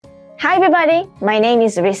Hi everybody, my name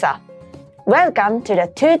is Risa. Welcome to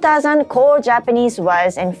the 2000 Core Japanese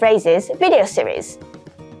Words and Phrases video series.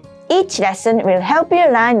 Each lesson will help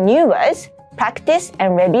you learn new words, practice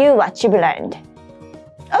and review what you've learned.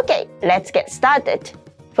 Okay, let's get started.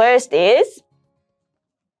 First is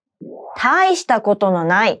大したことの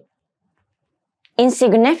ない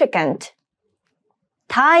insignificant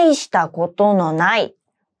大したことのない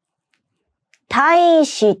大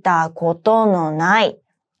したことのない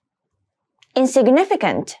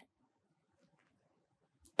insignificant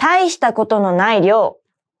大したことのない量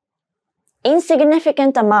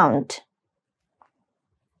insignificant amount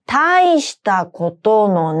大したこと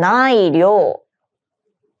のない量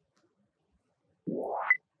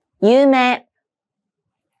有名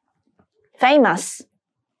famous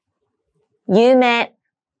有名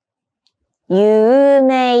有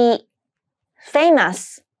名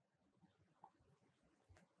famous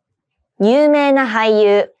有名な俳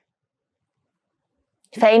優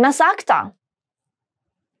famous actor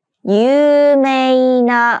有名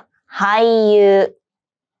な俳優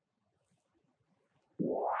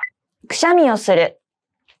くしゃみをする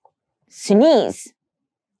sneeze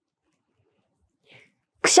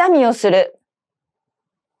くしゃみをする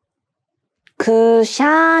くし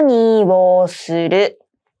ゃみをする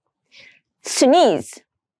sneeze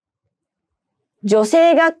女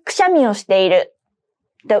性がくしゃみをしている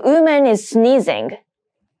The woman is sneezing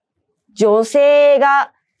女性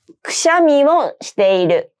がくしゃみをしてい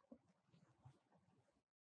る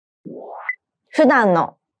普段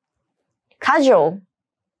の casual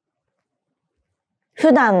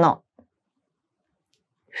普段の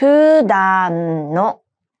普段の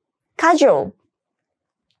casual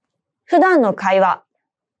普段の会話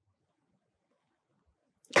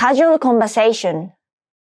casual conversation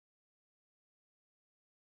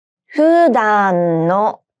普段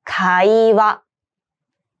の会話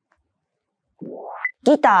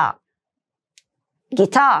ギター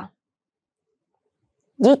guitar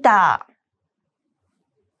ギタ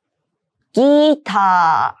ーギ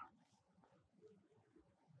タ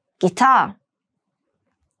ーギタ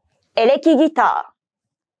ーエレキギタ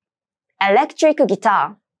ー electric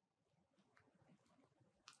guitar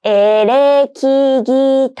エレキ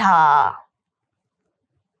ギタ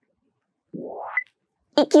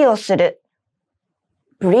ー息をする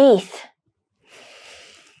breathe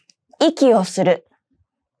息をする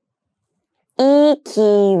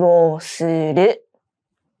息をする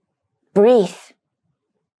breathe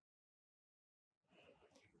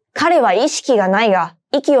彼は意識がないが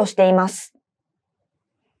息をしています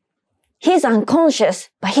He's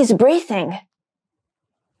unconscious but he's breathing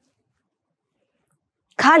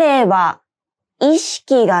彼は意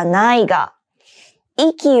識がないが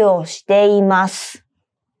息をしています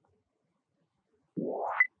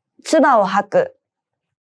唾を吐く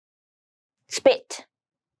spit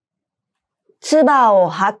唾を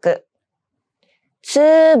吐く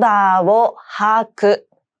唾を吐く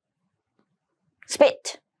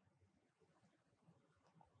spit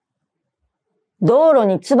道路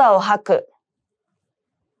に唾を吐く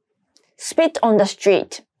spit on the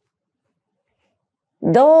street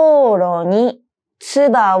道路に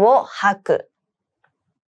唾を吐く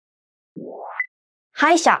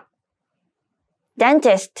歯医者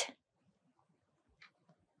dentist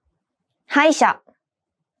歯医者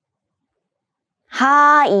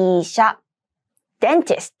歯医者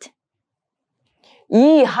dentist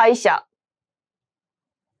いい歯医者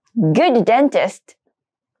good dentist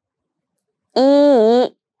い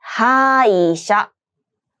い歯医者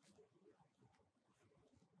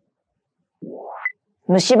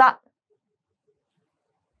虫歯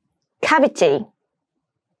cavity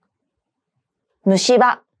虫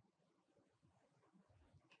歯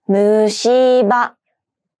虫歯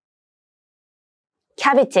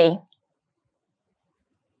cavity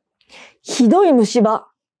ひどい虫歯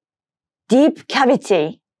deep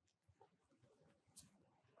cavity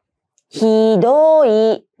ひど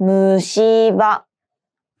い虫歯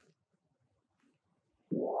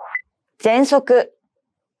喘息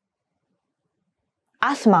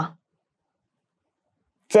asthma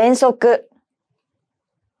喘息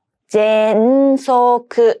喘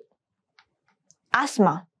息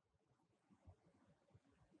asthma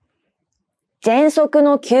喘息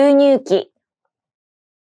の吸入器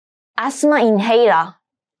asthma inhaler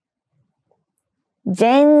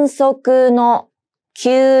喘息の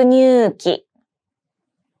吸入器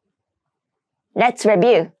Let's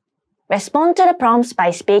review. Respond to the prompts by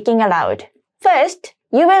speaking aloud. First,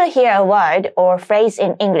 you will hear a word or phrase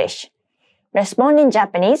in English. Respond in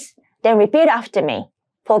Japanese, then repeat after me,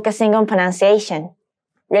 focusing on pronunciation.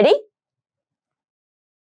 Ready?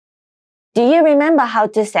 Do you remember how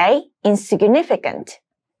to say insignificant?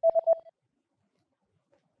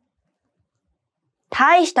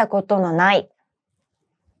 大したことのない。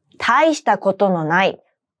大したことのない。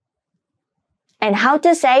And how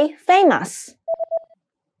to say famous?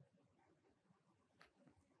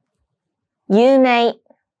 有名。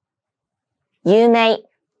有名。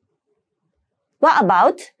What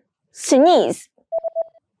about sneeze?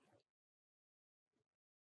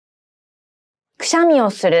 くしゃみを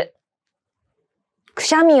する。く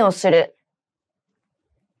しゃみをする。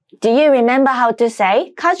Do you remember how to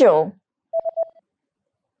say casual?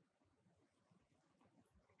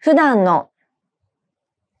 普段の。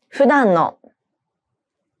普段の。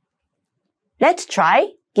Let's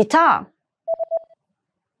try guitar.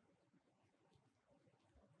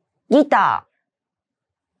 ギタ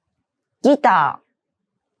ー。ギタ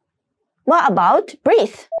ー。What about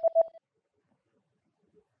breathe?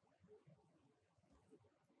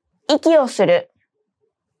 息をする。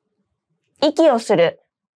息をする。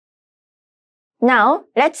Now,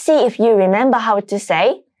 let's see if you remember how to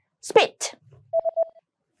say spit.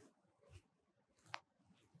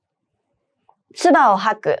 唾を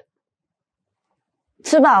吐く。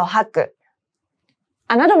唾を吐く。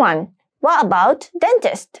Another one. What about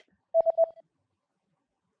dentist?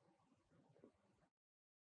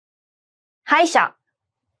 歯医者。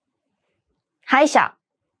歯医者。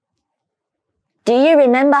Do you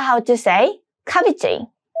remember how to say cavity?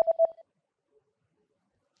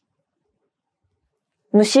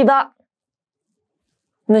 虫歯。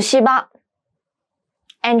虫歯。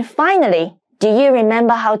And finally, do you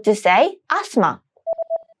remember how to say asthma?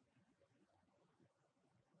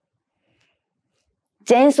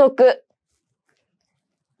 喘息。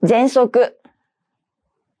喘息。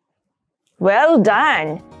Well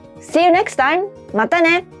done! See you next time! また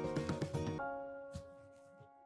ね!